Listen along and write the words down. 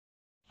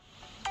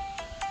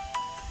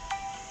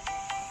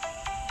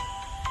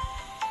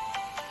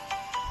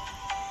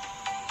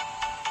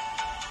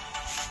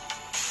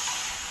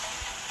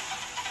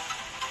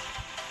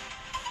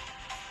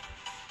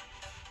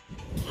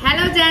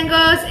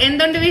തങ്കോസ്,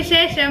 എന്തുണ്ട്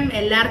വിശേഷം?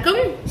 എല്ലാവർക്കും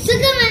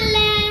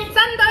സുഖമല്ലേ,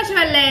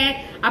 സന്തോഷമല്ലേ?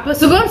 അപ്പൊ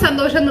സുഖവും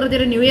സന്തോഷം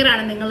നിറഞ്ഞൊരു ന്യൂ ഇയർ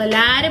ആണ് നിങ്ങൾ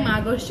എല്ലാരും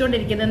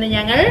ആഘോഷിച്ചുകൊണ്ടിരിക്കുന്നതെന്ന്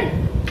ഞങ്ങൾ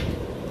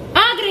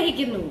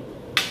ആഗ്രഹിക്കുന്നു.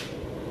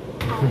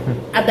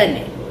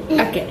 അതന്നെ.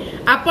 ഓക്കെ,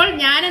 അപ്പോൾ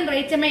ഞാനും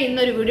റേച്ചമ്മ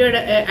ഇന്നൊരു വീഡിയോ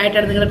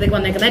ആയിട്ടാണ് നിങ്ങളുടെ അടുത്തേക്ക്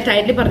വന്നേക്കുന്നത്.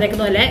 ടൈറ്റിൽ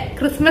പറഞ്ഞേക്കുന്ന പോലെ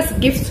ക്രിസ്മസ്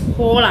ഗിഫ്റ്റ്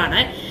ഹോൾ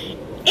ആണ്.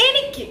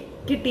 എനിക്ക്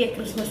കിട്ടിയ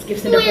ക്രിസ്മസ്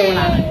ഗിഫ്റ്റ്സിന്റെ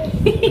ഹോളാണ്.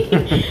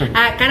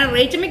 കാരണം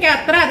റേച്ചമ്മയ്ക്ക്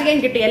അത്ര അധികം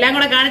കിട്ടി. എല്ലാം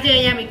കൂടെ കാണിച്ചു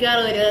കഴിഞ്ഞാൽ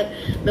മിക്കവാറും ഒരു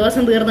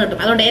ദിവസം തീർന്നു കിട്ടും.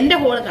 അതുകൊണ്ട് എന്റെ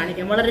ഹോള്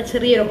കാണിക്കാം. വളരെ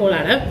ചെറിയൊരു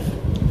ഹോളാണ്.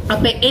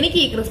 അപ്പൊ എനിക്ക്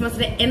ഈ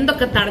ക്രിസ്മസിന്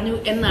എന്തൊക്കെ തടഞ്ഞു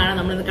എന്നാണ്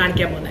നമ്മളിന്ന്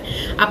കാണിക്കാൻ പോകുന്നത്.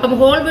 അപ്പം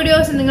ഹോൾ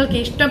വീഡിയോസ് നിങ്ങൾക്ക്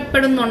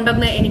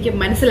ഇഷ്ടപ്പെടുന്നുണ്ടെന്ന് എനിക്ക്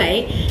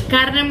മനസ്സിലായി.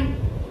 കാരണം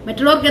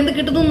മറ്റുള്ളവർക്ക് എന്ത്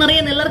കിട്ടുന്നു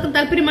എന്നറിയാൻ എല്ലാവർക്കും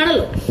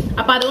താല്പര്യമാണല്ലോ.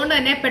 അപ്പൊ അതുകൊണ്ട്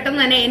തന്നെ പെട്ടെന്ന്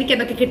തന്നെ എനിക്ക്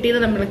എന്തൊക്കെ കിട്ടിയത്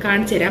നമ്മൾ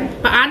കാണിച്ചു തരാം.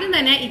 അപ്പൊ ആദ്യം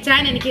തന്നെ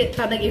ഇച്ചാൻ എനിക്ക്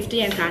തന്ന ഗിഫ്റ്റ്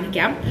ഞാൻ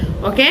കാണിക്കാം.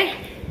 ഓക്കെ,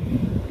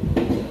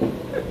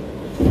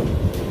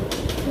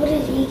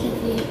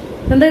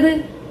 എന്താ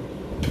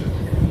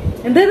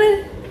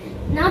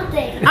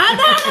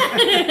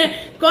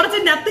കുറച്ച്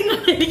നത്തിങ്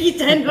എനിക്ക്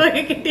ഇച്ചാൻ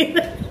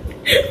കിട്ടിയത്.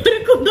 ഒരു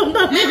കുന്തം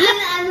തന്നില്ല.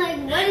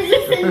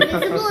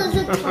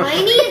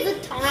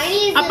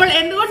 അപ്പോൾ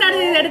എന്തുകൊണ്ടാണ്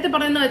ഇത് എടുത്ത്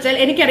പറയുന്നത് വെച്ചാൽ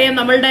എനിക്കറിയാം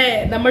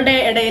നമ്മളുടെ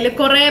ഇടയിൽ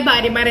കുറെ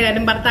ഭാര്യമാരെ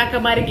കാര്യം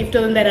ഭർത്താക്കന്മാര് ഗിഫ്റ്റ്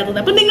ഒന്നും തരാത്തത്.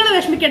 അപ്പൊ നിങ്ങൾ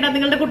വിഷമിക്കേണ്ട,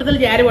 നിങ്ങളുടെ കൂട്ടത്തിൽ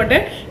ഞാനുമുണ്ട്.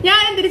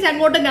 ഞാനും തിരിച്ച്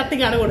അങ്ങോട്ടും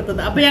നത്തിങ് ആണ്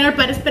കൊടുത്തത്. അപ്പൊ ഞങ്ങൾ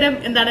പരസ്പരം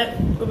എന്താണ്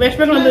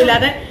വിഷമങ്ങളൊന്നും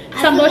ഇല്ലാതെ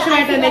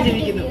സന്തോഷമായിട്ട് തന്നെ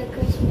ജീവിക്കുന്നു.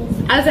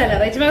 അതല്ല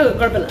റേച്ചമ്മ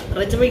കുഴപ്പമില്ല.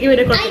 റേച്ചമ്മയ്ക്ക്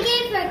പിന്നെ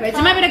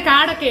റേച്ചമ്മ പിന്നെ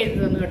കാർഡൊക്കെ എഴുതി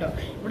തന്നു കേട്ടോ.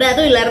 ഇവിടെ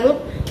അതും ഇല്ലായിരുന്നു.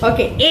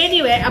 ഓക്കെ,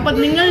 എനിവേ, അപ്പൊ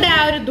നിങ്ങളുടെ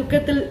ആ ഒരു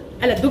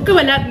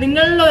ദുഃഖമല്ല,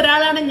 നിങ്ങളിൽ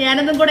ഒരാളാണ്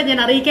ഞാനെന്നും കൂടെ ഞാൻ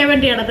അറിയിക്കാൻ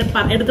വേണ്ടിയാണ്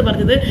അത് എടുത്ത്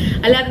പറഞ്ഞത്.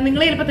 അല്ലാതെ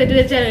നിങ്ങളെ ചിലപ്പോൾ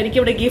തെറ്റിദ്ധരിച്ചാലോ എനിക്ക്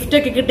ഇവിടെ ഗിഫ്റ്റ്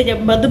ഒക്കെ കിട്ടി ഞാൻ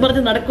ബന്ധം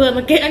പറഞ്ഞ് നടക്കുക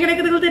എന്നൊക്കെ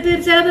അങ്ങനെയൊക്കെ നിങ്ങൾ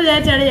തെറ്റിദ്ധരിച്ചാലെന്ന്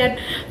വിചാരിച്ചാണ് ഞാൻ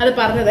അത്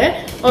പറഞ്ഞത്.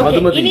 ഓക്കെ,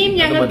 ഇനിയും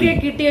ഞങ്ങൾക്ക്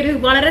കിട്ടിയ ഒരു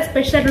വളരെ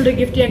സ്പെഷ്യൽ ആയിട്ടുള്ള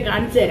ഗിഫ്റ്റ് ഞാൻ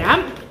കാണിച്ചു തരാം.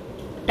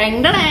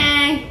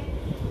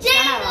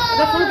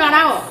 ഫുൾ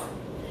കാണാവോ?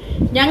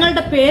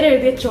 ഞങ്ങളുടെ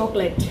പേരെഴുതിയ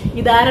ചോക്ലേറ്റ്.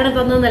 ഇതാരാണ്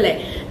തന്നല്ലേ?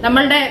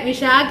 നമ്മളുടെ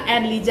വിശാഖ്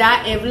ആൻഡ് ലിജ,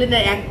 എവ്ലിൻ,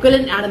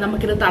 അക്വലിൻ ആണ്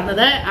നമുക്കിത്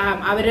തന്നത്.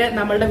 അവര്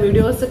നമ്മളുടെ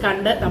വീഡിയോസ്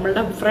കണ്ട്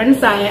നമ്മളുടെ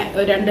ഫ്രണ്ട്സ് ആയ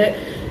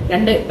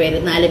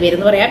നാല് പേര്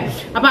എന്ന് പറയാം.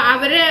 അപ്പൊ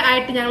അവര്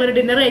ആയിട്ട് ഞങ്ങളൊരു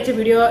ഡിന്നർ കഴിച്ച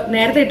വീഡിയോ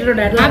നേരത്തെ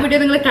ഇട്ടിട്ടുണ്ടായിരുന്നു. ആ വീഡിയോ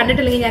നിങ്ങൾ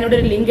കണ്ടിട്ടില്ലെങ്കിൽ ഞാനിവിടെ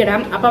ഒരു ലിങ്ക്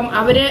ഇടാം. അപ്പം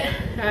അവര്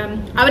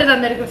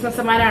തന്നൊരു ക്രിസ്മസ്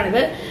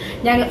സമ്മാനമാണിത്.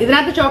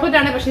 ഇതിനകത്ത് ചോക്ലേറ്റ്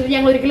ആണ്, പക്ഷെ ഇത്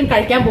ഞങ്ങൾ ഒരിക്കലും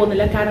കഴിക്കാൻ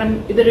പോകുന്നില്ല. കാരണം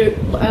ഇതൊരു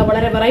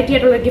വളരെ വെറൈറ്റി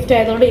ആയിട്ടുള്ള ഗിഫ്റ്റ്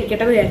ആയതുകൊണ്ട്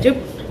ഇരിക്കട്ടെ എന്ന് വിചാരിച്ചു.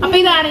 അപ്പൊ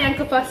ഇതാണ്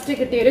ഞങ്ങൾക്ക് ഫസ്റ്റ്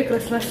കിട്ടിയ ഒരു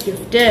ക്രിസ്മസ്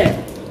ഗിഫ്റ്റ്.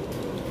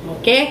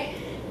 ഓക്കെ,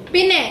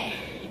 പിന്നെ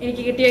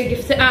എനിക്ക് കിട്ടിയ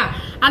ഗിഫ്റ്റ്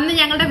അന്ന്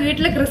ഞങ്ങളുടെ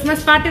വീട്ടില്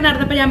ക്രിസ്മസ് പാർട്ടി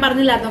നടന്നപ്പോ ഞാൻ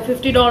പറഞ്ഞില്ലായിരുന്നു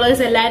 $50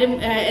 എല്ലാരും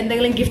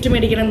എന്തെങ്കിലും ഗിഫ്റ്റ്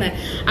മേടിക്കണമെന്ന്.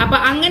 അപ്പൊ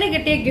അങ്ങനെ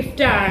കിട്ടിയ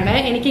ഗിഫ്റ്റ് ആണ്.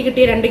 എനിക്ക്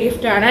കിട്ടിയ 2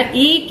 ഗിഫ്റ്റ് ആണ്,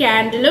 ഈ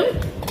ക്യാൻഡിലും.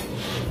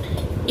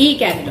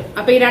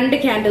 അപ്പൊ ഈ 2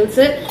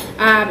 ക്യാൻഡിൽസ്,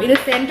 ഇത്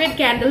സെന്റഡ്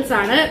ക്യാൻഡിൽസ്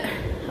ആണ്.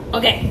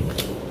 ഓക്കെ,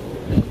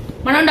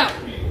 മണമുണ്ടോ?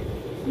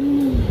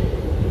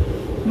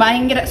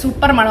 ഭയങ്കര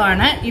സൂപ്പർ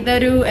മണമാണ്.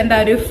 ഇതൊരു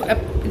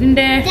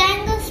ഇതിന്റെ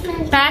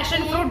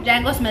പാഷൻ ഫ്രൂട്ട്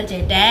ജാങ്കോ സ്മെൽ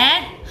ചെയ്യട്ടെ.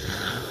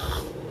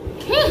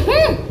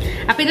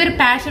 അപ്പൊ ഇതൊരു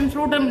പാഷൻ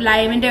ഫ്രൂട്ടും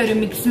ലൈമിന്റെ ഒരു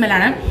മിക്സ്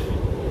സ്മെല്ലാണ്.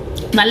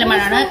 നല്ല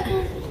മണമാണ്.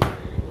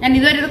 ഞാൻ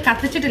ഇതുവരെ ഇത്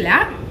കത്തിച്ചിട്ടില്ല.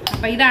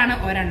 അപ്പൊ ഇതാണ്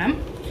ഒരെണ്ണം.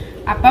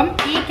 അപ്പം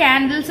ഈ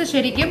ക്യാൻഡിൽസ്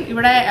ശരിക്കും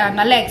ഇവിടെ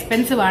നല്ല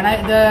എക്സ്പെൻസീവ് ആണ്.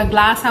 ഇത്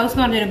ഗ്ലാസ് ഹൗസ്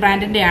എന്ന് പറഞ്ഞൊരു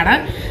ബ്രാൻഡിന്റെ ആണ്.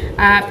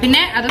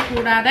 പിന്നെ അത്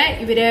കൂടാതെ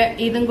ഇവര്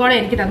ഇതും കൂടെ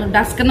എനിക്ക് തന്നു.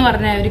 ഡസ്ക് എന്ന്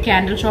പറഞ്ഞ ഒരു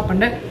ക്യാൻഡിൽ ഷോപ്പ്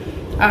ഉണ്ട്.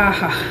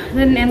 ആഹാ,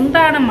 ഇത്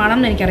എന്താണ് മണം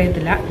എന്ന്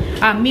എനിക്കറിയത്തില്ല.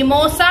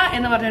 മിമോസ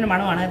എന്ന് പറഞ്ഞൊരു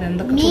മണമാണ്. ഇത്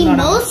എന്തൊക്കെ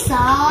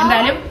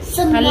എന്തായാലും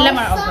നല്ല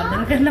മണം.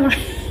 നിങ്ങൾക്ക് എന്താ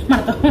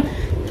മണത്തോ?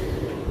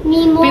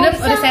 ഇതും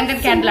ഒരു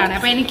സെന്റഡ് ക്യാൻഡിൽ ആണ്.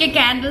 അപ്പൊ എനിക്ക്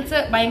ക്യാൻഡിൽസ്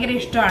ഭയങ്കര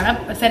ഇഷ്ടമാണ്.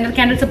 സെന്റഡ്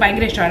ക്യാൻഡിൽസ്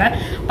ഭയങ്കര ഇഷ്ടമാണ്.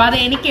 അപ്പൊ അത്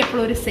എനിക്ക്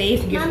എപ്പോഴും ഒരു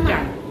സേഫ് ഗിഫ്റ്റ്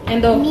ആണ്.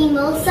 എന്തോ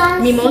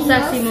സിമോസ.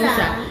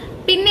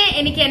 പിന്നെ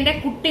എനിക്ക്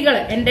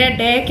എന്റെ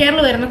ഡേ കെയറിൽ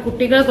വരുന്ന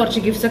കുട്ടികൾ കുറച്ച്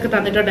ഗിഫ്റ്റ്സ് ഒക്കെ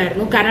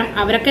തന്നിട്ടുണ്ടായിരുന്നു. കാരണം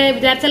അവരൊക്കെ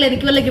വിചാരിച്ചാൽ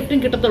എനിക്ക് വല്ല ഗിഫ്റ്റും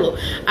കിട്ടത്തുള്ളൂ.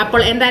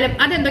 അപ്പോൾ എന്തായാലും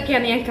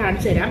അതെന്തൊക്കെയാണെന്ന് ഞാൻ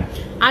കാണിച്ചു തരാം.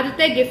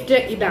 ആദ്യത്തെ ഗിഫ്റ്റ്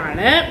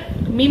ഇതാണ്.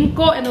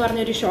 മിംകോ എന്ന്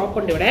പറഞ്ഞൊരു ഷോപ്പ്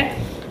ഉണ്ട് ഇവിടെ.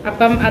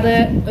 അപ്പം അത്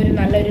ഒരു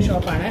നല്ലൊരു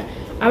ഷോപ്പാണ്.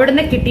 അവിടെ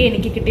നിന്ന്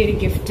എനിക്ക് കിട്ടിയ ഒരു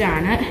ഗിഫ്റ്റ്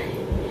ആണ്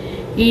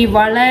ഈ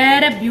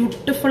വളരെ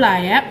ബ്യൂട്ടിഫുൾ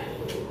ആയ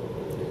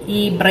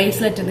ഈ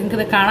ബ്രേസ്ലെറ്റ്. നിങ്ങൾക്ക്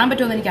ഇത് കാണാൻ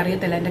പറ്റുമെന്ന് എനിക്ക്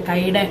അറിയത്തില്ല എന്റെ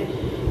കൈയുടെ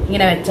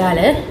ഇങ്ങനെ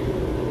വെച്ചാല്,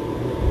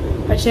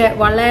 പക്ഷെ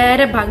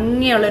വളരെ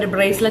ഭംഗിയുള്ളൊരു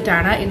ബ്രേസ്ലെറ്റ്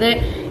ആണ് ഇത്.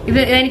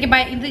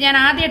 ഇത് ഞാൻ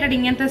ആദ്യമായിട്ടാണ്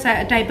ഇങ്ങനത്തെ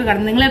ടൈപ്പ്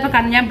കാണുന്നത്.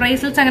 നിങ്ങളിപ്പോ ഞാൻ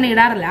ബ്രേസ്ലെറ്റ്സ് അങ്ങനെ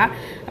ഇടാറില്ല.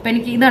 അപ്പൊ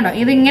എനിക്ക് ഇതുണ്ടോ,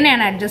 ഇത്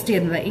ഇങ്ങനെയാണ് അഡ്ജസ്റ്റ്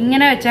ചെയ്യുന്നത്.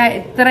 ഇങ്ങനെ വെച്ചാൽ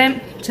ഇത്രയും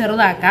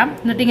ചെറുതാക്കാം,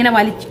 എന്നിട്ട് ഇങ്ങനെ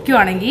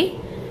വലിക്കുവാണെങ്കിൽ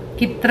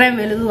ഇത്രയും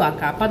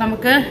വലുതുമാക്കാം. അപ്പൊ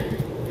നമുക്ക്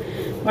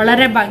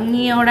വളരെ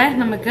ഭംഗിയോടെ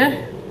നമുക്ക്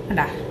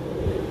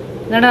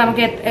എന്നിട്ട്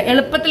നമുക്ക്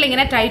എളുപ്പത്തിൽ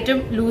ഇങ്ങനെ ടൈറ്റും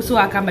ലൂസും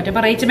ആക്കാൻ പറ്റും.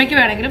 അപ്പൊ റേച്ചമ്മയ്ക്ക്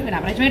വേണമെങ്കിലും പിന്നെ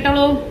റേച്ചമ്മ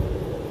ഇട്ടോളൂ.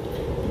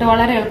 ഇത്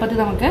വളരെ എളുപ്പത്തിൽ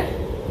നമുക്ക്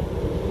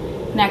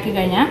ആക്കി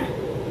കഴിഞ്ഞാൽ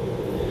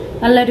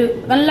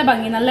നല്ല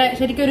ഭംഗി,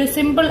 ശരിക്കും ഒരു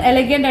സിമ്പിൾ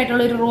എലഗന്റ്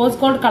ആയിട്ടുള്ള ഒരു റോസ്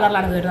ഗോൾഡ്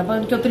കളറിലാണ് ഇത് വരുന്നത്. അപ്പൊ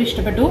എനിക്ക് ഒത്തിരി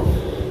ഇഷ്ടപ്പെട്ടു.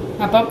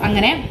 അപ്പം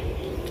അങ്ങനെ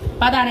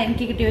അതാണ്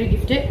എനിക്ക് കിട്ടിയ ഒരു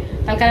ഗിഫ്റ്റ്.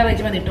 തൽക്കാലം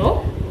റേച്ചമ്മ ഇട്ടു.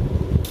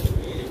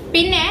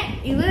 പിന്നെ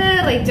ഇത്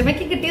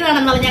റേച്ചമ്മയ്ക്ക്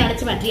കിട്ടിയതാണെന്നുള്ള ഞാൻ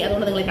അടച്ചു മാറ്റി,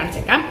 അതുകൊണ്ട് നിങ്ങളെ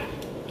കാണിച്ചേക്കാം.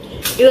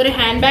 ഇതൊരു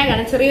ഹാൻഡ് ബാഗ്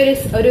ആണ്,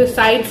 ചെറിയൊരു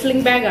സൈഡ്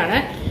സ്ലിംഗ് ബാഗ് ആണ്.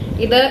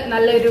 ഇത്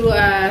നല്ലൊരു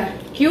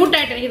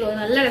ക്യൂട്ടായിട്ട് എനിക്ക് തോന്നി,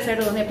 നല്ല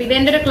രസമായിട്ട് തോന്നി. അപ്പൊ ഇത്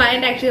എന്റെ ഒരു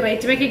ക്ലയന്റ് ആക്ച്വലി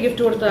റേച്ചമ്മയ്ക്ക്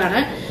ഗിഫ്റ്റ് കൊടുത്തതാണ്.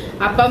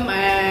 അപ്പം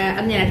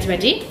അത് ഞാൻ അടിച്ചു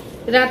പറ്റി.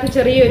 ഇതിനകത്ത്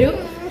ചെറിയൊരു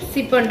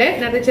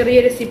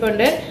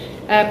സിപ്പുണ്ട്,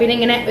 പിന്നെ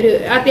ഇങ്ങനെ ഒരു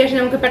അത്യാവശ്യം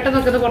നമുക്ക്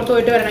പെട്ടെന്നൊക്കെ പുറത്ത്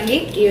പോയിട്ട് വരണമെങ്കിൽ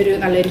ഈ ഒരു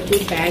നല്ലൊരു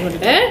ക്യൂട്ട് ബാഗ്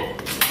ഉണ്ട്.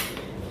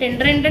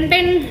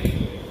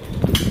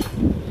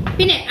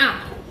 പിന്നെ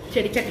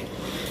ചെടിച്ചട്ടി.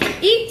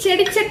 ഈ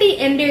ചെടിച്ചട്ടി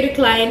എന്റെ ഒരു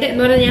ക്ലയന്റ്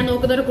എന്ന് പറഞ്ഞാൽ ഞാൻ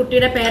നോക്കുന്ന ഒരു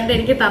കുട്ടിയുടെ പേരന്റ്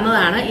എനിക്ക്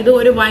തന്നതാണ്. ഇത്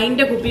ഒരു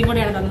വൈൻ്റെ കുപ്പിയും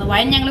കൂടെയാണ് തന്നത്.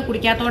 വൈൻ ഞങ്ങൾ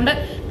കുടിക്കാത്തതുകൊണ്ട്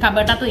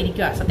കബേട്ടത്ത്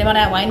ഇരിക്കുക. സത്യം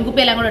പറയാം, വൈൻ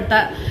കുപ്പി എല്ലാം കൂടെ എടുത്ത.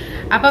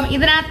 അപ്പം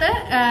ഇതിനകത്ത്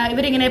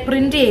ഇവരിങ്ങനെ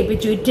print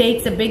ചെയ്യിപ്പിച്ചു. It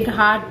takes A big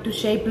heart to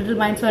shape little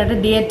minds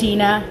പറഞ്ഞിട്ട് dear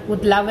Tina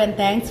with love and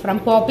thanks from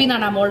poppy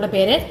എന്നാണ് ആ മോളുടെ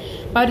പേര്.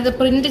 അപ്പൊ അവരിത്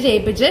പ്രിന്റ്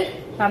ചെയ്യിപ്പിച്ച്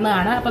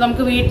തന്നതാണ്. അപ്പൊ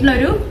നമുക്ക്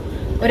വീട്ടിലൊരു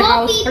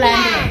ഹൗസ്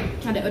പ്ലാന്റ്,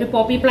 അതെ ഒരു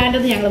പോപ്പി പ്ലാന്റ്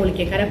എന്ന് ഞങ്ങൾ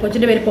വിളിക്കും, കാരണം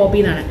കൊച്ചിന്റെ പേര് പോപ്പി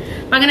എന്നാണ്.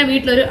 അപ്പൊ അങ്ങനെ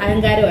വീട്ടിലൊരു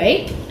അലങ്കാരമായി.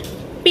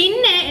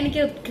 പിന്നെ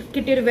എനിക്ക്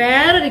കിട്ടിയൊരു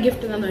വേറൊരു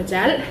ഗിഫ്റ്റ് എന്താന്ന്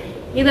വെച്ചാൽ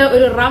ഇത്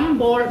ഒരു റം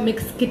ബോൾ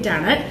മിക്സ് കിറ്റ്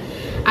ആണ്.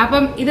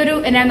 അപ്പം ഇതൊരു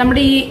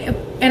നമ്മുടെ ഈ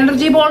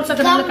എനർജി ബോൾസ്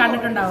ഒക്കെ നമ്മൾ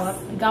കണ്ടിട്ടുണ്ടാവുക.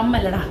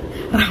 ഗമ്മല്ലടാ,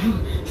 റം.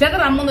 ചിലത്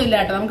റമ്മൊന്നും ഇല്ല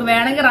കേട്ടോ, നമുക്ക്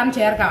വേണമെങ്കിൽ റം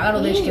ചേർക്കാം, അതാണ്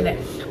ഉദ്ദേശിക്കുന്നത്.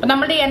 അപ്പൊ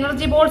നമ്മുടെ ഈ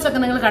എനർജി ബോൾസ് ഒക്കെ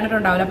നിങ്ങൾ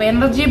കണ്ടിട്ടുണ്ടാവില്ല. അപ്പൊ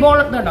എനർജി ബോൾ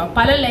കേട്ടോ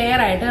പല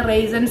ലെയർ ആയിട്ട്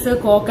റേസൻസ്,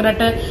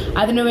 കോക്കനട്ട്,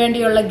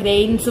 അതിനുവേണ്ടിയുള്ള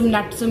ഗ്രെയിൻസും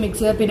നട്ട്സും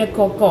മിക്സ്, പിന്നെ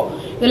കൊക്കോ,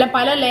 ഇതെല്ലാം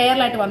പല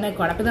ലെയറിലായിട്ട്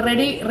വന്നേക്കുവാണ്. അപ്പൊ ഇത്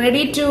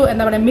റെഡി ടു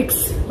എന്താ പറയുക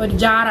മിക്സ് ഒരു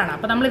ജാറാണ്.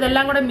 അപ്പൊ നമ്മൾ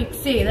ഇതെല്ലാം കൂടെ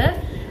മിക്സ് ചെയ്ത്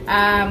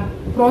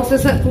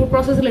ഫുഡ്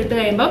പ്രോസസ്സിൽ ഇട്ട്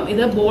കഴിയുമ്പം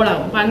ഇത്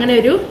ബോളാവും. അപ്പൊ അങ്ങനെ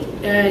ഒരു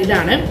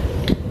ഇതാണ്.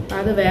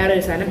 അത്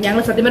വേറൊരു സാധനം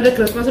ഞങ്ങൾ സത്യം പറഞ്ഞ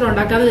ക്രിസ്മസിന്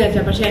ഉണ്ടാക്കാന്ന്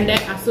വിചാരിച്ചാൽ, പക്ഷെ എന്റെ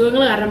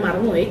അസുഖങ്ങൾ കാരണം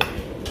മറന്നുപോയി.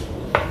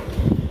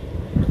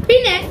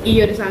 പിന്നെ ഈ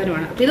ഒരു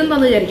സാധനമാണ്.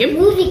 ഇതെന്താന്ന് വിചാരിക്കും,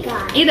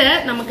 ഇത്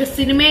നമുക്ക്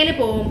സിനിമയിൽ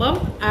പോകുമ്പോൾ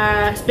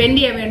സ്പെൻഡ്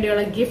ചെയ്യാൻ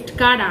വേണ്ടിയുള്ള ഗിഫ്റ്റ്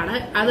കാർഡാണ്.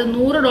 അത്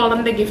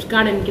 $100 ഗിഫ്റ്റ്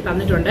കാർഡ് എനിക്ക്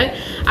തന്നിട്ടുണ്ട്.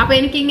 അപ്പൊ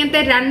എനിക്ക്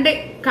ഇങ്ങനത്തെ 2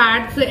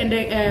 കാർഡ്സ് എന്റെ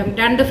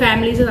 2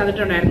 ഫാമിലീസ്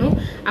തന്നിട്ടുണ്ടായിരുന്നു.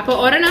 അപ്പൊ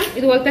ഒരെണ്ണം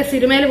ഇതുപോലത്തെ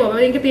സിനിമയിൽ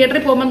പോകുമ്പോൾ എനിക്ക്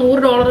തിയേറ്ററിൽ പോകുമ്പോൾ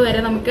 $100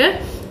 വരെ നമുക്ക്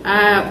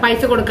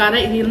പൈസ കൊടുക്കാതെ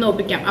ഇതിരുന്ന്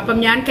ഒപ്പിക്കാം. അപ്പം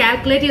ഞാൻ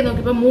കാൽക്കുലേറ്റ് ചെയ്ത്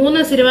നോക്കിയപ്പോൾ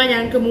 3 സിനിമ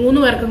ഞങ്ങൾക്ക് 3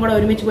 പേർക്കും കൂടെ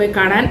ഒരുമിച്ച് പോയി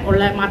കാണാൻ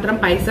ഉള്ള മാത്രം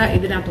പൈസ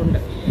ഇതിനകത്തുണ്ട്.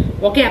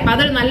 ഓക്കെ, അപ്പൊ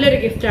അതൊരു നല്ലൊരു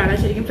ഗിഫ്റ്റ് ആണ്.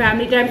 ശരിക്കും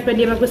ഫാമിലി ടൈം സ്പെൻഡ്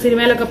ചെയ്യുമ്പോൾ നമുക്ക്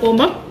സിനിമയിലൊക്കെ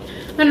പോകുമ്പോൾ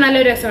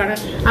നല്ലൊരു രസമാണ്.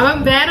 അപ്പം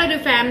വേറൊരു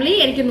ഫാമിലി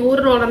എനിക്ക്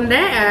 $100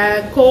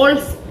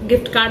 കോൾസ്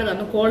ഗിഫ്റ്റ് കാർഡ്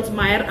തന്നു, കോൾസ്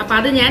മയർ. അപ്പൊ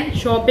അത് ഞാൻ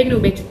ഷോപ്പിംഗിന്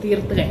ഉപയോഗിച്ച്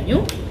തീർത്ത് കഴിഞ്ഞു.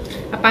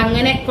 അപ്പൊ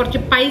അങ്ങനെ കുറച്ച്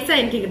പൈസ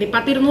എനിക്ക് കിട്ടി.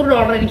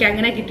 $100-200 എനിക്ക്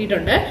അങ്ങനെ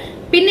കിട്ടിയിട്ടുണ്ട്.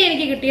 പിന്നെ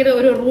എനിക്ക് കിട്ടിയത്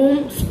ഒരു റൂം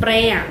സ്പ്രേ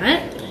ആണ്,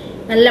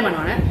 നല്ല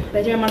മണമാണ്.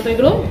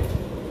 മണത്തോളൂ.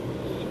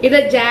 ഇത്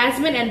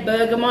ജാസ്മിൻ ആൻഡ്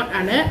ബെർഗമോൺ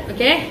ആണ്.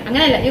 ഓക്കെ,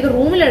 അങ്ങനെയല്ല, ഇത്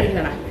റൂമിൽ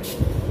അടിക്കുന്നതാണ്.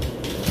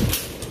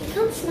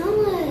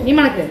 നീ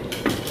മണക്ക്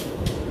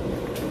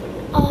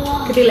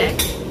കിട്ടിയില്ലേ?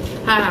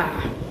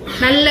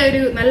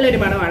 നല്ലൊരു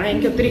മണമാണ്,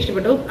 എനിക്ക് ഒത്തിരി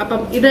ഇഷ്ടപ്പെട്ടു. അപ്പം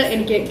ഇത്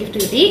എനിക്ക് ഗിഫ്റ്റ്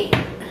കിട്ടി.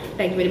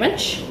 Thank you very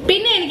much.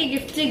 പിന്നെ എനിക്ക്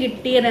ഗിഫ്റ്റ്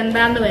കിട്ടിയത്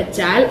എന്താന്ന്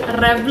വെച്ചാൽ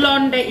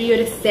റെവ്ലോണിന്റെ ഈ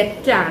ഒരു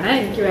സെറ്റ് ആണ്.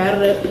 എനിക്ക്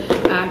വേറൊരു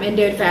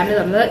എന്റെ ഒരു ഫാമിലി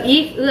തന്നത്.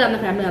 ഇത് തന്ന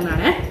ഫാമിലി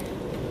തന്നാണ്.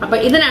 അപ്പൊ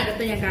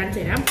ഇതിനകത്ത് ഞാൻ കാണിച്ചു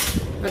തരാം.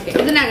 ഓക്കെ,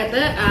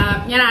 ഇതിനകത്ത്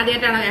ഞാൻ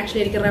ആദ്യമായിട്ടാണ്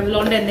ആക്ച്വലി എനിക്ക്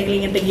റെവ്ലോണിന്റെ എന്തെങ്കിലും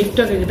ഇങ്ങനത്തെ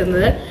ഗിഫ്റ്റ് ഒക്കെ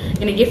കിട്ടുന്നത്,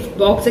 ഇങ്ങനെ ഗിഫ്റ്റ്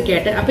ബോക്സ് ഒക്കെ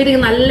ആയിട്ട്. അപ്പൊ ഇത്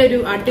നല്ലൊരു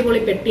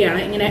അടിപൊളി പെട്ടിയാണ്.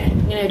 ഇങ്ങനെ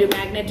ഒരു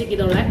മാഗ്നറ്റിക്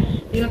ഇതുള്ള,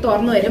 ഇങ്ങനെ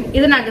തുറന്നു വരും.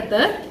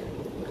 ഇതിനകത്ത്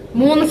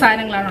 3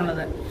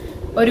 സാധനങ്ങളാണുള്ളത്.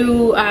 ഒരു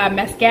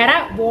മസ്കാര,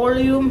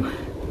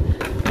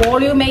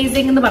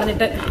 വോളിയൂമൈസിംഗ് എന്ന്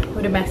പറഞ്ഞിട്ട്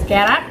ഒരു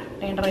മസ്കാര,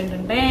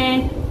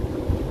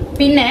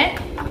 പിന്നെ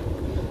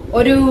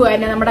ഒരു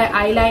നമ്മുടെ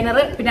ഐലൈനർ,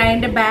 പിന്നെ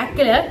അതിന്റെ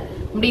ബാക്കില്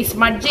നമ്മുടെ ഈ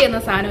സ്മഡ്ജ് ചെയ്യുന്ന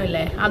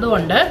സാധനമില്ലേ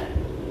അതുകൊണ്ട്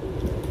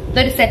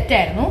ഇതൊരു സെറ്റ്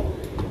ആയിരുന്നു.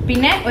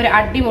 പിന്നെ ഒരു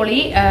അടിപൊളി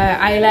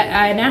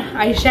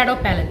ഐഷാഡോ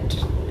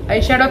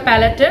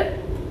പാലറ്റ്,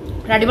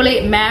 ഒരു അടിപൊളി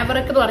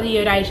മാവറിക് എന്ന് പറഞ്ഞ ഈ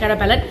ഒരു ഐഷാഡോ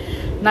പാലറ്റ്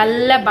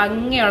നല്ല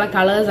ഭംഗിയുള്ള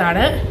കളേഴ്സ്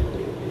ആണ്.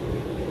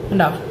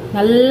 ഉണ്ടോ,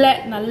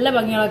 നല്ല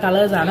ഭംഗിയുള്ള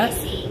കളേഴ്സ് ആണ്.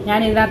 ഞാൻ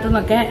ഇതിനകത്തു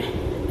നിന്നൊക്കെ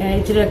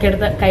ഇച്ചിരിയൊക്കെ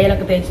എടുത്ത്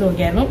കയ്യിലൊക്കെ തേച്ച്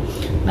നോക്കിയായിരുന്നു.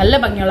 നല്ല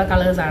ഭംഗിയുള്ള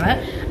കളേഴ്സ് ആണ്.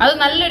 അത്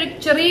നല്ലൊരു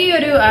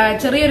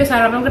ചെറിയൊരു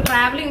സാധനം, നമുക്ക്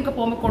ട്രാവലിംഗ് ഒക്കെ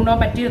പോകുമ്പോൾ കൊണ്ടുപോകാൻ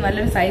പറ്റിയ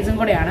നല്ലൊരു സൈസും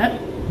കൂടെയാണ്.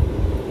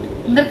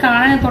 ഇത്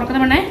കാണാൻ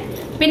തുറക്കുന്ന വേണേ.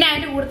 പിന്നെ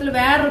അതിന്റെ കൂട്ടത്തിൽ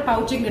വേറൊരു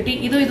പൗച്ചും കിട്ടി.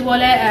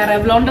 ഇതുപോലെ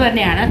റെവ്ലോണിന്റെ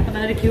തന്നെയാണ്. അപ്പൊ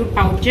നല്ലൊരു ക്യൂട്ട്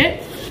പൗച്ച്.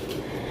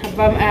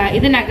 അപ്പം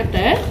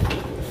ഇതിനകത്ത്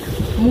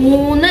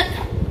 3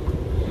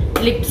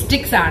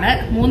 ലിപ്സ്റ്റിക്സ് ആണ്.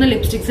 3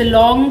 ലിപ്സ്റ്റിക്സ്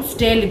ലോങ്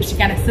സ്റ്റേ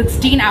ലിപ്സ്റ്റിക് ആണ്.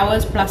 16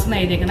 hours plus എന്ന്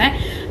എഴുതിയിരിക്കുന്നത്.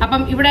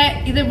 അപ്പം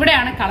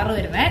ഇവിടെയാണ് കളർ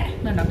വരുന്നത്.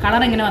 ഇതുണ്ടോ,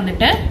 കളർ ഇങ്ങനെ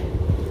വന്നിട്ട്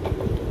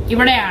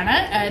ഇവിടെയാണ്.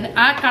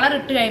 ആ കളർ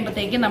ഇട്ട്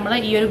കഴിയുമ്പോഴത്തേക്ക് നമ്മൾ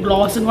ഈ ഒരു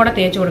ഗ്ലോസും കൂടെ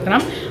തേച്ച്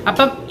കൊടുക്കണം.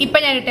 അപ്പം ഇപ്പൊ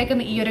ഞാൻ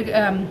ഇട്ടേക്കുന്ന ഈ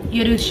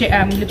ഒരു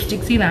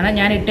ലിപ്സ്റ്റിക്സിൽ നിന്നാണ്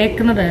ഞാൻ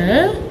ഇട്ടേക്കുന്നത്.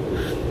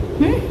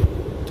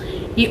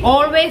 ഈ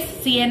ഓൾവേസ്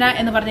സിയന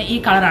എന്ന് പറഞ്ഞ ഈ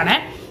കളറാണ്.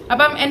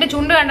 അപ്പം എന്റെ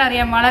ചുണ്ട്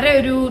കണ്ടറിയാം, വളരെ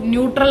ഒരു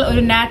ന്യൂട്രൽ,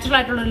 ഒരു നാച്ചുറൽ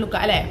ആയിട്ടുള്ള ഒരു ലുക്ക്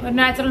അല്ലെ, ഒരു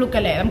നാച്ചുറൽ ലുക്ക്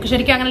അല്ലേ. നമുക്ക്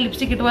ശരിക്കും അങ്ങനെ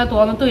ലിപ്സ്റ്റിക് ഇട്ടുപോയാൽ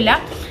തോന്നത്തുമില്ല.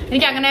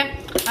 എനിക്ക് അങ്ങനെ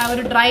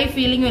ഒരു ഡ്രൈ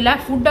ഫീലിംഗും ഇല്ല.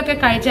 ഫുഡൊക്കെ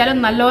കഴിച്ചാലും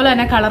നല്ലപോലെ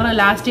തന്നെ കളർ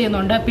ലാസ്റ്റ്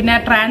ചെയ്യുന്നുണ്ട്. പിന്നെ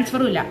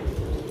ട്രാൻസ്ഫറും ഇല്ല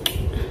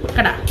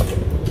കേട്ടാ,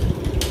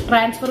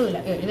 ട്രാൻസ്ഫറും ഇല്ല.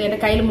 ഇത് എന്റെ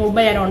കയ്യിൽ മുമ്പ്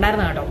ഞാൻ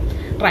ഉണ്ടായിരുന്ന കേട്ടോ.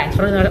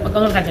 ട്രാൻസ്ഫർ ഒക്കെ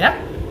ഒന്നും കാണിച്ചില്ല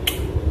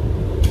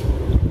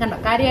കണ്ടോ,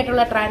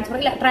 കാര്യമായിട്ടുള്ള ട്രാൻസ്ഫർ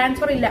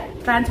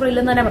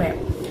ഇല്ലെന്ന് തന്നെ പറയാം.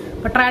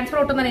 അപ്പൊ ട്രാൻസ്ഫർ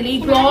ഒട്ടും തന്നെ ഇല്ല. ഈ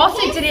ഗ്ലോസ്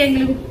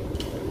ഇച്ചിരിയെങ്കിലും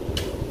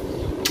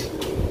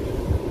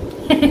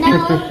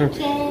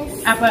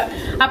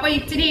അപ്പൊ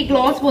ഇച്ചിരി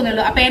ഗ്ലോസ്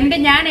പോകുന്നുള്ളൂ. അപ്പൊ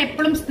ഞാൻ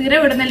എപ്പോഴും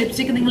സ്ഥിരം ഇടുന്ന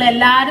ലിപ്സ്റ്റിക് നിങ്ങൾ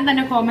എല്ലാരും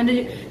തന്നെ കോമന്റ്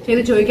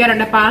ചെയ്ത്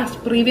ചോദിക്കാറുണ്ട്.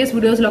 പ്രീവിയസ്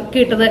വീഡിയോസിലൊക്കെ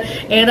ഇട്ടത്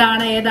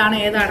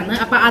ഏതാണെന്ന്.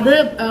 അപ്പൊ അത്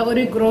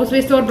ഒരു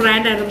ഗ്രോസറി സ്റ്റോർ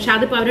ബ്രാൻഡ് ആയിരുന്നു. പക്ഷെ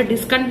അതിപ്പോ അവര്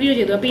ഡിസ്കണ്ടിന്യൂ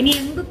ചെയ്തു. അപ്പൊ ഇനി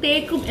എന്ത്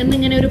തേക്കും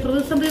എന്നിങ്ങനെ ഒരു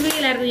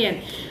പ്രതിസന്ധിയിലായിരുന്നു ഞാൻ.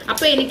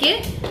 അപ്പൊ എനിക്ക്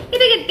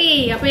ഇത് കിട്ടി.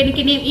 അപ്പൊ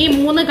എനിക്കിനി ഈ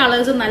 3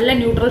 കളേഴ്സ് നല്ല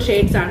ന്യൂട്രൽ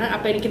ഷെയ്ഡ്സ് ആണ്.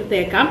 അപ്പൊ എനിക്കിത്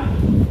തേക്കാം.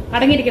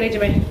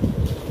 അടങ്ങിയിരിക്കണേ.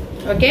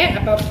 ഓക്കെ,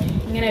 അപ്പൊ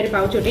ഇങ്ങനെ ഒരു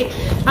പൗച്ച് കിട്ടി.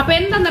 അപ്പൊ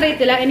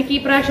എന്താണെന്നറിയത്തില്ല, എനിക്ക് ഈ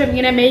പ്രാവശ്യം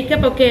ഇങ്ങനെ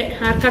മേക്കപ്പ് ഒക്കെ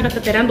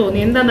ആർക്കാട്ടൊക്കെ തരാൻ തോന്നി.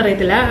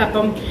 എന്താണെന്നറിയത്തില്ല.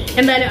 അപ്പം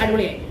എന്തായാലും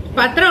അടിപൊളിയായി.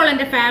 അപ്പൊ അത്ര ഉള്ള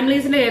എന്റെ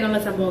ഫാമിലീസിന്റെ കയ്യിലുള്ള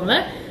സംഭവങ്ങള്.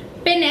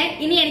 പിന്നെ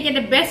ഇനി എനിക്ക്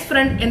എന്റെ ബെസ്റ്റ്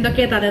ഫ്രണ്ട്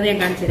എന്തൊക്കെയാ തന്നത് ഞാൻ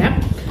കാണിച്ചു തരാം.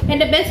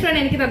 എന്റെ ബെസ്റ്റ് ഫ്രണ്ട്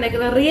എനിക്ക്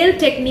തന്നേക്കുന്നത് റിയൽ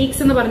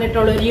ടെക്നീക്സ് എന്ന്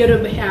പറഞ്ഞിട്ടുള്ള ഈ ഒരു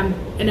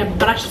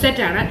ബ്രഷ്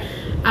സെറ്റ് ആണ്.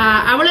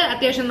 അവള്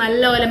അത്യാവശ്യം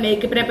നല്ലപോലെ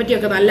മേക്കപ്പിനെ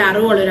പറ്റിയൊക്കെ നല്ല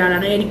അറിവുള്ള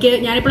ഒരാളാണ്.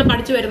 ഞാനിപ്പോൾ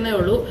പഠിച്ചു വരുന്നേ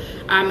ഉള്ളൂ.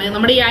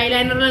 നമ്മുടെ ഈ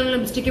ഐലൈനറിലും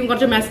ലിപ്സ്റ്റിക്കും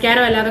കുറച്ച്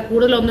മസ്കാരോ അല്ലാതെ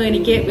കൂടുതലൊന്നും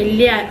എനിക്ക്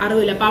വലിയ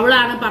അറിവില്ല. അപ്പൊ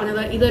അവളാണ്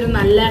പറഞ്ഞത് ഇതൊരു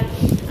നല്ല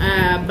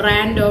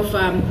ബ്രാൻഡ്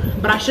ഓഫ്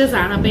ബ്രഷസ്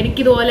ആണ്. അപ്പൊ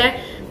എനിക്കിതുപോലെ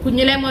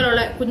കുഞ്ഞിലെ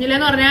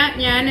എന്ന് പറഞ്ഞാൽ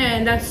ഞാൻ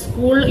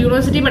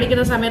യൂണിവേഴ്സിറ്റി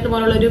പഠിക്കുന്ന സമയത്ത്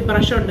പോലുള്ള ഒരു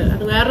ബ്രഷ് ഉണ്ട്.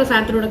 അത് വേറൊരു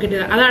സാധനത്തിലൂടെ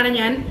കിട്ടിയത്. അതാണ്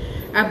ഞാൻ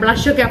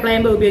ബ്ലഷ് ഒക്കെ അപ്ലൈ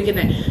ചെയ്യുമ്പോൾ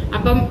ഉപയോഗിക്കുന്നത്.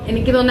 അപ്പം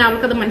എനിക്ക് തോന്നുന്നു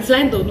അവൾക്കത്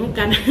മനസ്സിലായെന്ന് തോന്നുന്നു.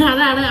 കാരണം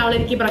അതാണ് അവൾ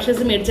എനിക്ക്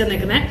ബ്രഷസ് മേടിച്ചു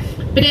തന്നേക്കുന്നത്.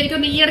 പിന്നെ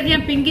എനിക്കൊന്ന് ഈ ഇടയ്ക്ക്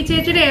ഞാൻ പിങ്കി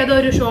ചേച്ചിയുടെ ഏതോ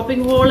ഒരു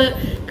ഷോപ്പിംഗ് ഹോള്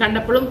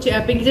കണ്ടപ്പോഴും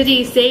പിങ്കി ചേച്ചി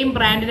ഈ സെയിം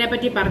ബ്രാൻഡിനെ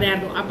പറ്റി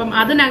പറഞ്ഞായിരുന്നു. അപ്പം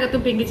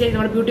അതിനകത്തും പിങ്കി ചേച്ചി,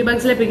 നമ്മുടെ ബ്യൂട്ടി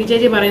ബഗ്സിലെ പിങ്കി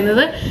ചേച്ചി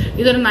പറയുന്നത്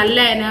ഇതൊരു നല്ല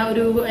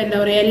ഒരു എന്താ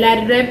പറയുക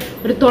എല്ലാവരുടെയും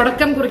ഒരു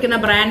തുടക്കം കുറിക്കുന്ന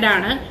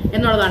ബ്രാൻഡാണ്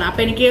എന്നുള്ളതാണ്.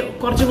 അപ്പൊ എനിക്ക്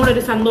കുറച്ചും കൂടെ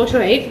ഒരു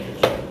സന്തോഷമായി.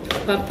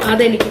 അപ്പം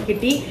അതെനിക്ക്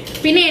കിട്ടി.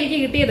 പിന്നെ എനിക്ക്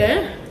കിട്ടിയത്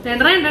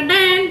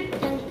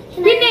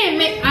പിന്നെ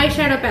ഐ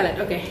ഷാഡോ പാലറ്റ്.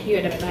 ഓക്കെ,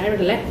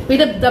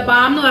 ഇത് ദ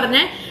ബാം എന്ന് പറഞ്ഞ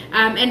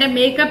എന്റെ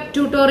മേക്കപ്പ്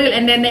ട്യൂട്ടോറിയൽ,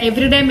 എന്റെ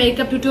എവറിഡേ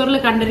മേക്കപ്പ് ട്യൂട്ടോറിയൽ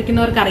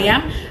കണ്ടിരിക്കുന്നവർക്ക് അറിയാം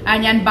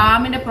ഞാൻ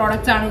ബാമിന്റെ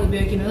പ്രോഡക്റ്റ്സ് ആണ്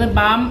ഉപയോഗിക്കുന്നത്.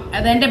 ബാം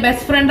അത് എന്റെ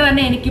ബെസ്റ്റ് ഫ്രണ്ട്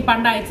തന്നെ എനിക്ക്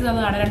പണ്ട് അയച്ചു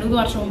തന്നതാണ് 2-3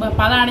 വർഷം മുമ്പ്.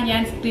 അപ്പൊ അതാണ്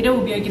ഞാൻ സ്ഥിരം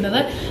ഉപയോഗിക്കുന്നത്.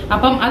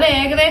 അപ്പം അത്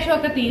ഏകദേശം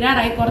ഒക്കെ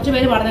തീരാറായി. കുറച്ച്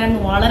പേര്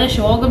പറഞ്ഞായിരുന്നു വളരെ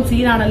ശോകം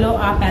സീനാണല്ലോ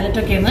ആ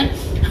പാലറ്റ് എന്ന്.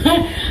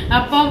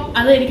 അപ്പം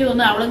അത് എനിക്ക്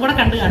തോന്നുന്നു അവളും കൂടെ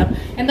കണ്ടു കാണും.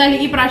 എന്തായാലും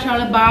ഈ പ്രാവശ്യം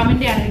അവള്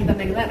ബാമിന്റെ ആണ് എനിക്ക്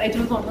തന്നേക്കുന്നത്.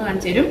 റേച്ചൽ തുറന്ന്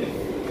കാണിച്ചു തരും.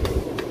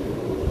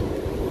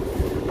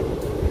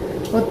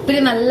 ഒത്തിരി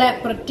നല്ല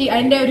പ്രറ്റി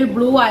അതിന്റെ ഒരു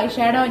ബ്ലൂ ഐ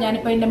ഷാഡോ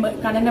ഞാനിപ്പോ എന്റെ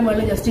കണ്ണിന്റെ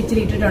മുകളിൽ ജസ്റ്റ്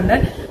ഇച്ചിരി ഇട്ടിട്ടുണ്ട്.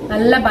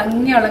 നല്ല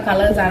ഭംഗിയുള്ള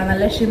കളേഴ്സ് ആണ്.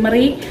 നല്ല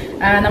ഷിമറി,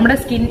 നമ്മുടെ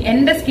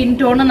എന്റെ സ്കിൻ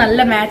ടോണ് നല്ല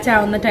മാച്ച്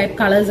ആവുന്ന ടൈപ്പ്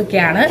കളേഴ്സ്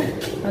ഒക്കെയാണ്.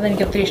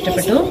 അതെനിക്ക് ഒത്തിരി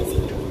ഇഷ്ടപ്പെട്ടു.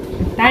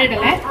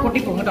 താഴെയല്ലേ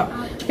പൊട്ടിപ്പോകും കേട്ടോ.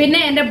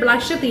 പിന്നെ എന്റെ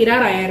ബ്ലഷ്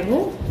തീരാറായിരുന്നു.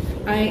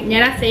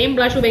 ഞാൻ ആ സെയിം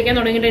ബ്ലഷ് ഉപയോഗിക്കാൻ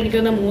തുടങ്ങിയിട്ട്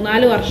എനിക്കൊന്ന്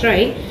 3-4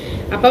 വർഷമായി.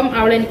 അപ്പം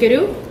അവൾ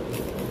എനിക്കൊരു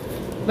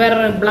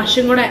വേറെ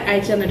ബ്ലഷും കൂടെ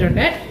അയച്ചു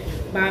തന്നിട്ടുണ്ട്.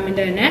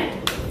 ബാമിന്റെ തന്നെ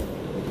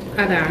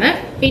അതാണ്.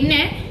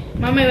 പിന്നെ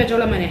മമ്മ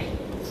വെച്ചോളാം മനെ,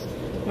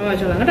 മമ്മ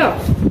വെച്ചോളാം കേട്ടോ.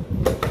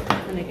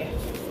 അങ്ങനെയൊക്കെ.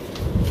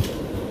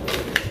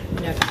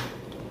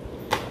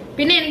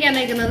 പിന്നെ എനിക്ക്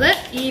തന്നേക്കുന്നത്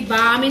ഈ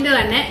ബാമിന്റെ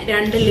തന്നെ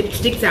 2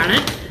 ലിപ്സ്റ്റിക്സ് ആണ്.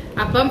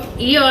 അപ്പം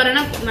ഈ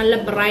ഒരെണ്ണം നല്ല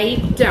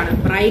ബ്രൈറ്റ് ആണ്,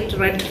 ബ്രൈറ്റ്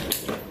റെഡ്.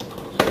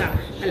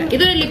 അല്ല,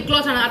 ഇതൊരു ലിപ്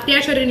ഗ്ലോസ് ആണ്.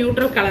 അത്യാവശ്യം ഒരു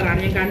ന്യൂട്രൽ കളറാണ്.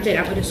 ഞാൻ കാണിച്ചു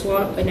തരാം. ഒരു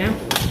പിന്നെ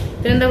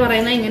ഇതെന്താ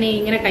പറയുന്നത്,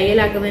 ഇങ്ങനെ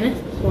കയ്യിലാക്കുന്നതിന്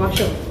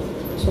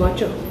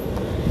സ്വാച്ചോ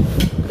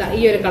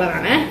ഈ ഒരു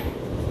കളറാണ്.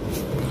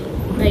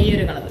 ഈ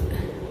ഒരു കളർ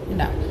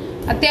ഇതാ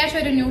അത്യാവശ്യം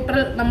ഒരു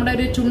ന്യൂട്രൽ, നമ്മുടെ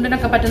ഒരു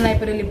ചുണ്ടിനൊക്കെ പറ്റുന്ന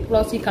ഒരു ലിപ്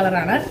ഗ്ലോസി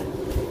കളറാണ്.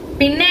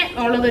 പിന്നെ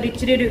ഉള്ളത് ഒരു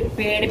ഇച്ചിരി ഒരു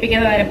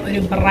പേടിപ്പിക്കുന്ന തരം ഒരു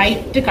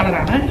ബ്രൈറ്റ്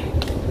കളറാണ്.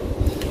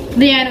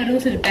 ഇത് ഞാൻ ഒരു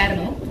ദിവസം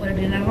ഇട്ടായിരുന്നു ഒരു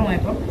ഡിന്നർ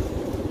പോയപ്പോൾ.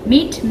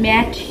 മീറ്റ്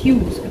മാറ്റ്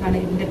ഹ്യൂസ് എന്നാണ്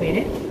ഇതിന്റെ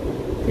പേര്.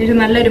 ഇത്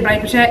നല്ലൊരു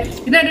ബ്രൈറ്റ്, പക്ഷെ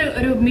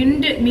ഇതൊരു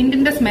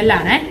മിന്റിന്റെ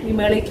സ്മെല്ലാണ്. ഈ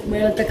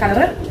മേളത്തെ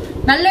കളറ്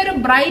നല്ലൊരു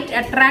ബ്രൈറ്റ്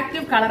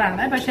അട്രാക്റ്റീവ്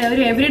കളറാണ്. പക്ഷെ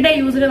ഒരു എവറിഡേ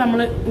യൂസിൽ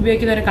നമ്മൾ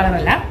ഉപയോഗിക്കുന്ന ഒരു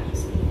കളറല്ല.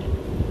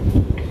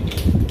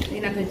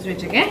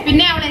 വെച്ചൊക്കെ.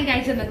 പിന്നെ അവൾ എനിക്ക്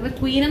അയച്ചു തന്നിരിക്കുന്നത്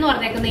ക്വീൻ എന്ന്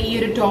പറഞ്ഞേക്കുന്ന ഈ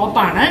ഒരു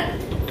ടോപ്പാണ്.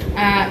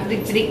 ഇത്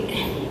ഇച്ചിരി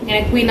ഇങ്ങനെ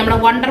ക്വീൻ, നമ്മുടെ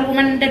വണ്ടർ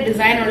വുമന്റെ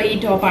ഡിസൈൻ ഉള്ള ഈ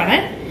ടോപ്പാണ്.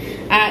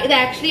 ഇത്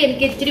ആക്ച്വലി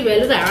എനിക്ക് ഇച്ചിരി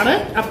വലുതാണ്.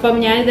 അപ്പം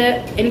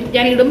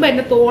ഞാൻ ഇടുമ്പോ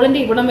എന്റെ തോളിന്റെ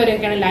ഇവിടം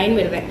വരെയൊക്കെയാണ് ലൈൻ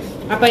വരുന്നത്.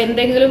 അപ്പൊ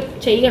എന്തെങ്കിലും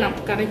ചെയ്യണം,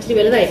 കാരണം ഇച്ചിരി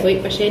വലുതായി പോയി.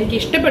 പക്ഷെ എനിക്ക്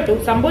ഇഷ്ടപ്പെട്ടു,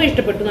 സംഭവം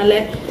ഇഷ്ടപ്പെട്ടു, നല്ല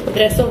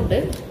രസമുണ്ട്.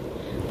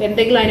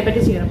 എന്തെങ്കിലും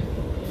അതിനെപ്പറ്റി ചെയ്യണം.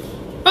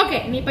 ഓക്കെ,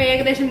 ഇനിയിപ്പോ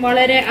ഏകദേശം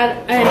വളരെ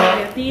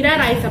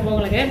തീരാറായ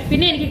സംഭവങ്ങളൊക്കെ.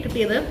 പിന്നെ എനിക്ക്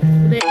കിട്ടിയത്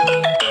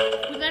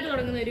പുതുതായിട്ട്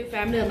തുടങ്ങുന്ന ഒരു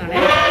ഫാമിലി തന്നാണ്.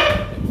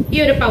 ഈ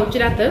ഒരു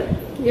പൗച്ചിനകത്ത്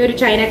ഈ ഒരു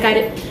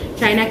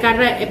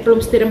ചൈനക്കാരുടെ എപ്പോഴും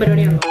സ്ഥിരം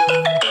പരിപാടിയാണോ,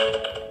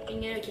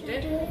 ഇങ്ങനെ വെച്ചിട്ട്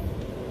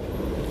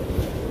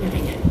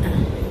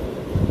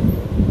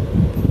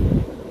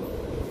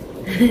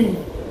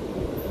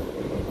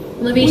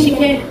ഒന്ന്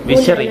വീശിക്കേ.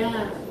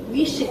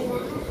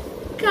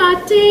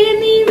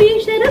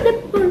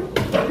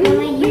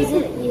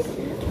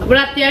 അപ്പോൾ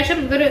അത്യാവശ്യം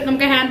ഇതൊരു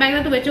നമുക്ക് ഹാൻഡ്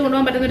ബാഗിനകത്ത് വെച്ച്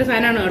കൊണ്ടുപോകാൻ പറ്റുന്ന ഒരു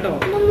സാധനമാണ് കേട്ടോ,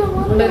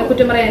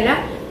 കുറ്റം പറയാനല്ല.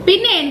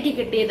 പിന്നെ എനിക്ക്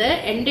കിട്ടിയത്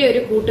എന്റെ ഒരു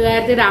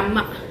കൂട്ടുകാരത്തിന്റെ അമ്മ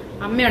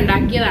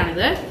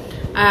ഉണ്ടാക്കിയതാണിത്.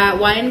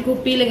 വൈൻ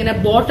കുപ്പിയിൽ ഇങ്ങനെ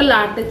ബോട്ടിൽ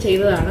ആർട്ട്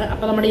ചെയ്തതാണ്.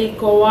 അപ്പൊ നമ്മുടെ ഈ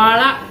കോവാള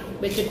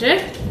വെച്ചിട്ട്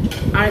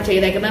ആണ്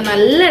ചെയ്തേക്കുന്നത്.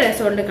 നല്ല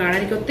രസമുണ്ട് കാണാൻ,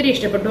 എനിക്ക് ഒത്തിരി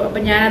ഇഷ്ടപ്പെട്ടു. അപ്പൊ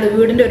ഞാനത്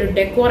വീടിന്റെ ഒരു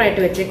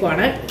ഡെക്കോറായിട്ട്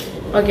വെച്ചേക്കുവാണ്.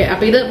 ഓക്കെ,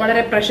 അപ്പൊ ഇത്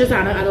വളരെ പ്രഷ്യസ്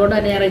ആണ്, അതുകൊണ്ട്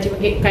തന്നെ ഞാൻ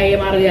റേച്ചിക്ക്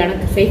കൈമാറുകയാണ്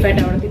സേഫ്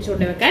ആയിട്ട് അവിടെ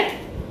തിരിച്ചുകൊണ്ട് വെക്കാൻ.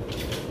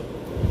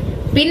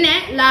 പിന്നെ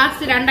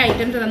ലാസ്റ്റ് 2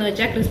 ഐറ്റംസ് എന്ന്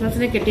വെച്ചാൽ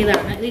ക്രിസ്മസിന്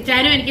കിട്ടിയതാണ്. ഈ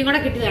ചാനും എനിക്കും കൂടെ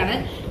കിട്ടിയതാണ്.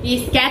 ഈ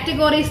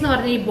കാറ്റഗറീസ് എന്ന്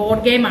പറഞ്ഞ ഈ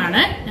ബോർഡ് ഗെയിം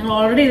ആണ്. ഞങ്ങൾ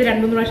ഓൾറെഡി ഇത്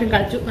 2-3 പ്രാവശ്യം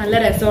കളിച്ചു. നല്ല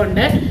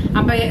രസമുണ്ട്.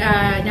 അപ്പൊ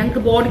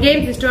ഞങ്ങൾക്ക് ബോർഡ്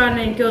ഗെയിംസ്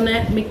ഇഷ്ടമാണെന്ന് എനിക്ക്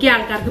തോന്നുന്നു മിക്ക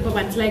ആൾക്കാർക്ക് ഇപ്പൊ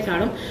മനസ്സിലായി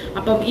കാണും.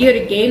 അപ്പം ഈ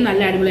ഒരു ഗെയിം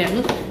നല്ല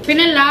അടിപൊളിയായിരുന്നു.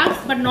 പിന്നെ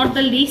last but not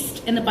the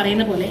least എന്ന്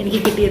പറയുന്ന പോലെ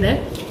എനിക്ക് കിട്ടിയത്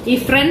ഈ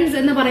ഫ്രണ്ട്സ്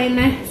എന്ന്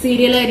പറയുന്ന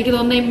സീരിയൽ. എനിക്ക്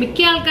തോന്നുന്നത്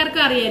മിക്ക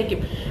ആൾക്കാർക്കും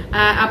അറിയായിരിക്കും.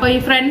 അപ്പൊ ഈ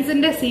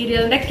ഫ്രണ്ട്സിന്റെ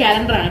സീരിയലിന്റെ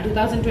കാലണ്ടറാണ്,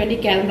 2020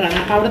 കാലണ്ടറാണ്.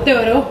 അപ്പൊ അവിടുത്തെ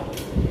ഓരോ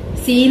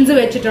സീൻസ്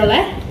വെച്ചിട്ടുള്ള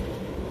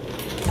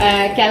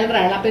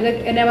കാലണ്ടറാണ്. അപ്പൊ ഇത്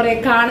എന്താ പറയാ,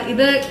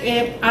 ഇത്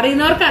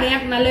അറിയുന്നവർക്ക്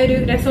അറിയാം, നല്ലൊരു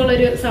രസമുള്ള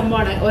ഒരു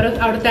സംഭവമാണ്. ഓരോ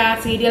അവിടുത്തെ ആ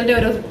സീരിയലിന്റെ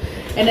ഓരോ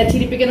എന്താ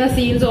ചിരിപ്പിക്കുന്ന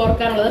സീൻസ്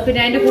ഓർക്കാനുള്ളത്. പിന്നെ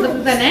അതിന്റെ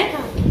കൂട്ടത്തിൽ തന്നെ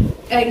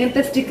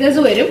ഇങ്ങനത്തെ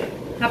സ്റ്റിക്കേഴ്സ് വരും.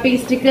 അപ്പൊ ഈ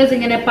സ്റ്റിക്കേഴ്സ്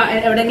ഇങ്ങനെ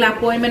എവിടെയെങ്കിലും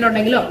അപ്പോയിന്റ്മെന്റ്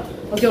ഉണ്ടെങ്കിലോ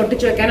ഒക്കെ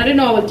ഒട്ടിച്ചു വെക്കാൻ ഒരു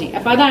നോവൽറ്റി.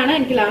 അപ്പൊ അതാണ്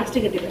എനിക്ക്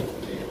ലാസ്റ്റ് കിട്ടിയത്.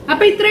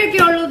 അപ്പൊ ഇത്രയൊക്കെ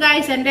ഉള്ളൂ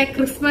ഗൈസ് എന്റെ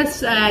ക്രിസ്മസ്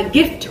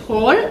ഗിഫ്റ്റ്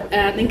ഹോൾ.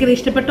 നിങ്ങൾക്ക് ഇത്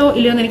ഇഷ്ടപ്പെട്ടോ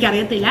ഇല്ലയോ എന്ന് എനിക്ക്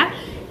അറിയത്തില്ല.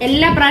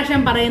 എല്ലാ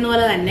പ്രാവശ്യം പറയുന്ന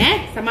പോലെ തന്നെ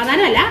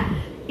സമാധാനമല്ല,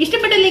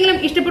 ഇഷ്ടപ്പെട്ടില്ലെങ്കിലും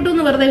ഇഷ്ടപ്പെട്ടു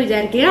എന്ന് വെറുതെ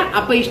വിചാരിക്കുക.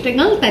 അപ്പൊ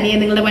ഇഷ്ടങ്ങൾ തനിയെ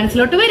നിങ്ങളുടെ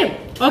മനസ്സിലോട്ട് വരും.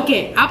 ഓക്കെ,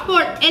 അപ്പോൾ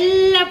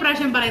എല്ലാ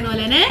പ്രാവശ്യം പറയുന്ന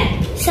പോലെ തന്നെ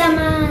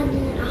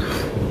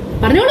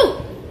പറഞ്ഞോളൂ.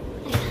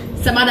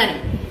 സമാധാനം,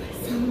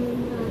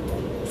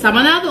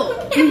 സമാധാനോ.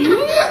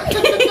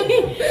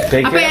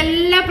 അപ്പൊ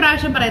എല്ലാ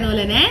പ്രാവശ്യം പറയുന്ന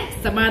പോലെ തന്നെ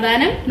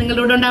സമാധാനം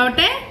നിങ്ങളുടെ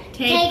ഉണ്ടാവട്ടെ.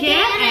 Take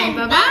care and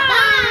bye-bye.